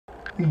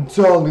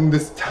Darling,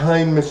 this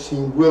time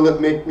machine, will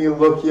it make me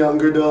look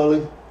younger,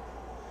 darling?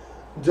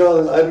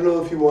 Darling, I don't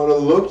know if you want to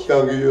look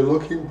younger. You're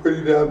looking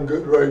pretty damn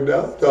good right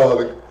now,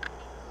 darling.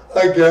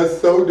 I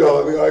guess so,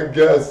 darling. I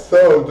guess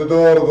so.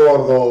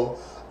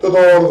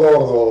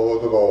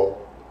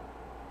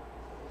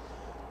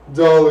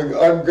 Darling,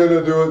 I'm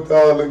gonna do it,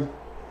 darling.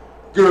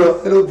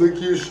 Girl, I don't think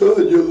you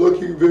should. You're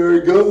looking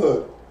very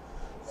good.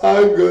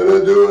 I'm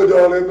gonna do it,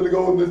 darling. I'm gonna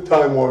go in this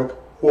time warp.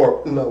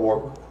 Warp,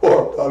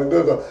 darling.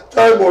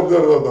 Time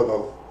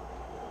warp.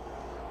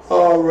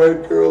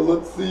 Alright, girl,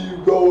 let's see you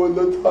go in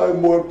the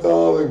time warp,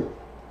 darling.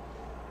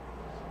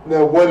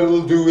 Now, what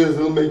it'll do is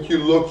it'll make you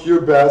look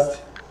your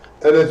best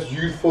and as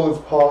youthful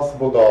as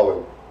possible,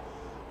 darling.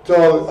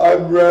 Darling,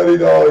 I'm ready,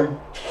 darling.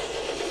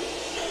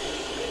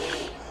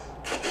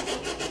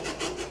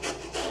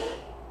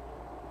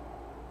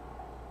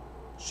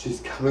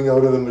 She's coming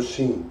out of the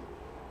machine.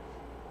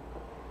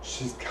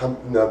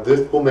 Now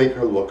this will make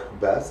her look her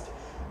best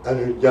and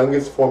her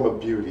youngest form of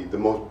beauty, the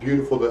most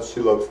beautiful that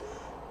she looks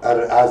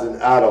as an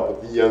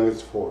adult, but the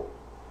youngest form.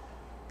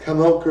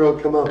 Come out, girl,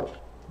 come out.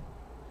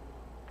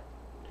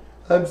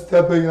 I'm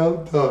stepping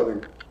out,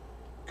 darling.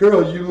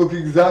 Girl, you look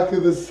exactly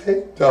the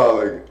same,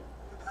 darling.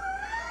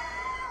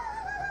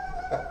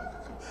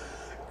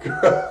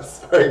 Girl,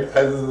 sorry guys,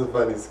 this is a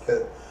funny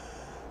skit.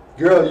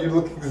 Girl, you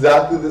look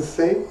exactly the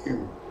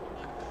same.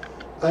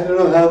 I don't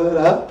know how that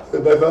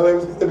happened. I thought I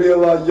was going to be a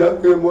lot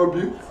younger and more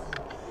beautiful.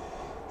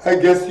 I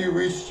guess you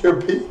reached your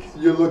peak.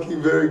 You're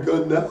looking very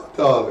good now,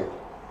 darling.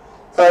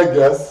 I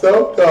guess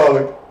so,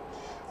 darling.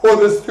 Well,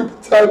 this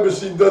stupid time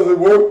machine doesn't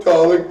work,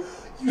 darling.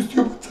 You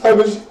stupid time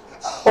machine.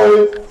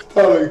 Oh,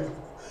 darling.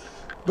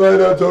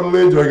 But I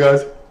totally enjoy,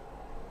 guys.